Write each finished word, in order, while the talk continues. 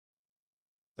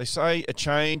They say a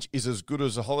change is as good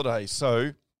as a holiday,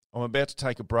 so I'm about to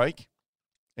take a break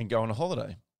and go on a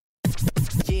holiday.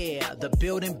 Yeah, the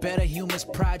Building Better Humans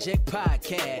Project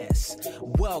podcast.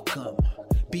 Welcome.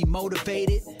 Be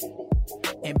motivated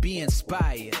and be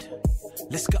inspired.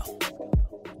 Let's go.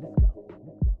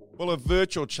 Well, a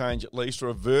virtual change at least, or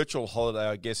a virtual holiday,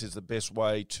 I guess, is the best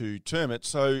way to term it.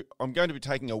 So I'm going to be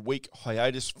taking a week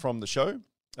hiatus from the show.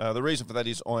 The reason for that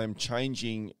is I am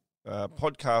changing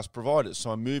podcast providers.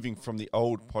 So I'm moving from the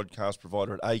old podcast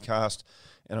provider at Acast,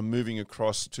 and I'm moving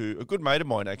across to a good mate of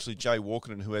mine, actually, Jay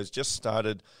Walkerton, who has just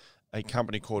started a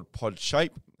company called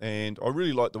Podshape, and I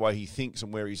really like the way he thinks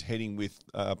and where he's heading with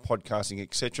podcasting,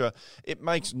 etc. It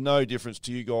makes no difference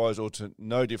to you guys or to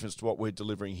no difference to what we're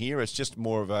delivering here. It's just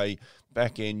more of a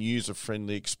back-end,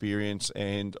 user-friendly experience,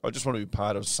 and I just want to be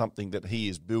part of something that he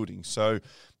is building. So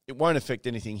it won't affect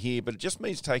anything here, but it just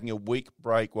means taking a week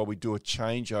break while we do a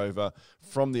changeover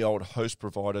from the old host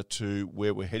provider to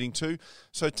where we're heading to.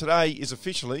 So today is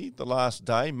officially the last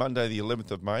day, Monday the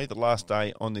 11th of May, the last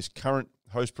day on this current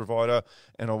host provider,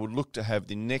 and I would look to have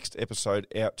the next episode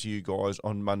out to you guys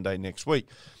on Monday next week.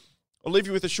 I'll leave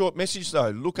you with a short message though.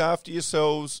 Look after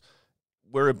yourselves.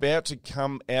 We're about to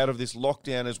come out of this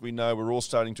lockdown, as we know. We're all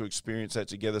starting to experience that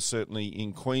together, certainly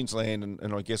in Queensland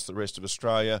and I guess the rest of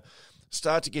Australia.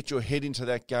 Start to get your head into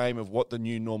that game of what the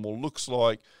new normal looks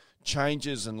like,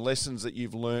 changes and lessons that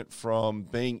you've learnt from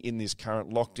being in this current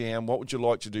lockdown. What would you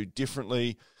like to do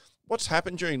differently? What's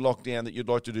happened during lockdown that you'd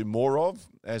like to do more of?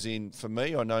 As in, for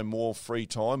me, I know more free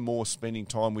time, more spending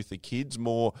time with the kids,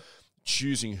 more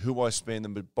choosing who I spend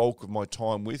the bulk of my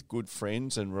time with, good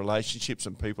friends and relationships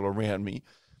and people around me.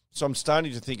 So I'm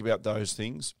starting to think about those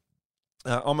things.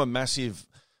 I'm a massive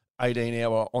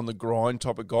 18-hour on-the-grind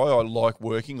type of guy. I like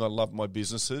working. I love my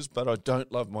businesses, but I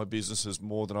don't love my businesses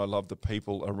more than I love the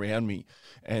people around me.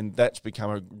 And that's become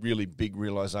a really big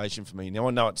realization for me. Now,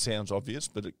 I know it sounds obvious,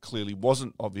 but it clearly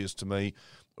wasn't obvious to me,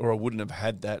 or I wouldn't have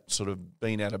had that sort of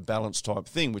being out of balance type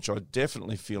thing, which I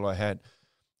definitely feel I had.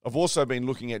 I've also been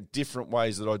looking at different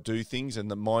ways that I do things,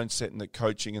 and the mindset and the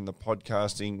coaching and the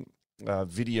podcasting,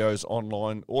 videos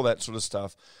online, all that sort of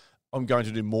stuff I'm going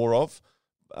to do more of.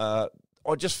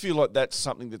 I just feel like that's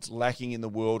something that's lacking in the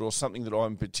world, or something that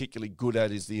I'm particularly good at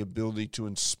is the ability to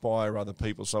inspire other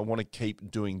people. So I want to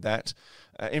keep doing that.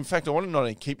 In fact, I want to not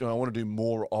only keep doing it, I want to do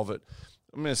more of it.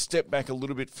 I'm going to step back a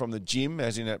little bit from the gym,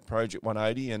 as in at Project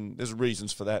 180, and there's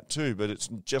reasons for that too, but it's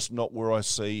just not where I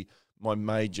see my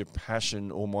major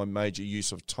passion or my major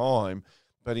use of time.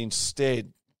 But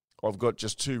instead, I've got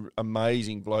just two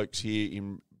amazing blokes here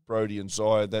in Brody and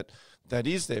Zaya that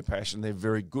is their passion. They're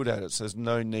very good at it. So there's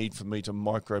no need for me to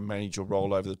micromanage or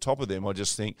roll over the top of them. I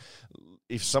just think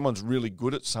if someone's really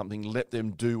good at something, let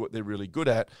them do what they're really good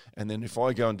at. And then if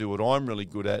I go and do what I'm really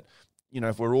good at, you know,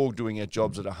 if we're all doing our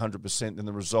jobs at 100%, then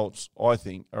the results, I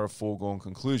think, are a foregone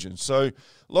conclusion. So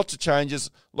lots of changes,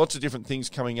 lots of different things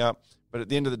coming up. But at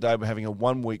the end of the day, we're having a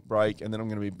 1 week break, and then I'm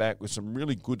going to be back with some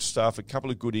really good stuff, a couple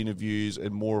of good interviews,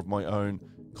 and more of my own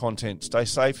content. Stay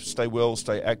safe, stay well,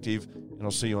 stay active, and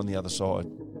I'll see you on the other side.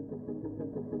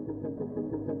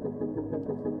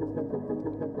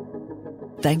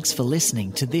 Thanks for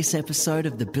listening to this episode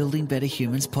of the Building Better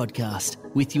Humans podcast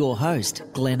with your host,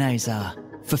 Glenn Azar.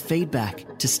 For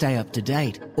feedback, to stay up to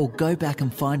date, or go back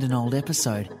and find an old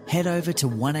episode, head over to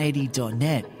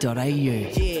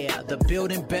 180.net.au. Yeah, the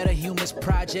Building Better Humans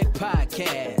Project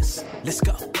podcast. Let's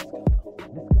go.